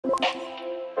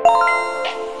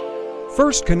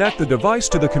First, connect the device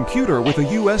to the computer with a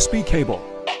USB cable.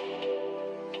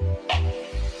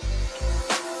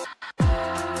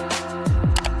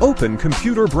 Open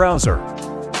computer browser.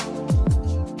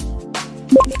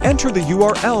 Enter the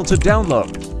URL to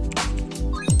download.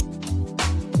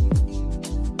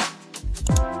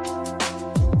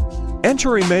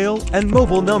 Enter email and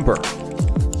mobile number.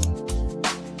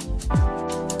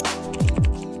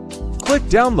 Click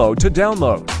Download to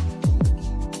download.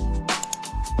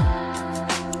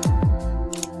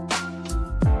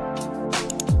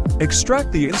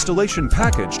 Extract the installation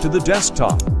package to the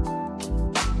desktop.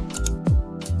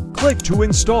 Click to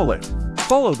install it.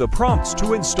 Follow the prompts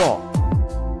to install.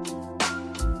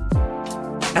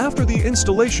 After the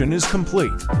installation is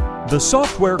complete, the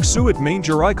software suite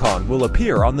manager icon will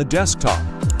appear on the desktop.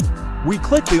 We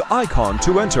click the icon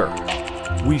to enter.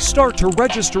 We start to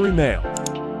register email.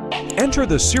 Enter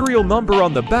the serial number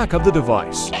on the back of the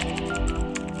device.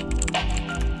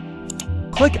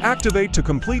 Click Activate to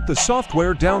complete the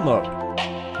software download.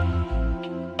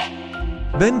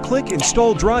 Then click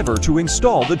Install Driver to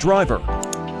install the driver.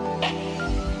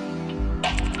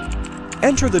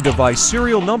 Enter the device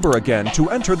serial number again to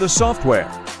enter the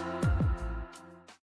software.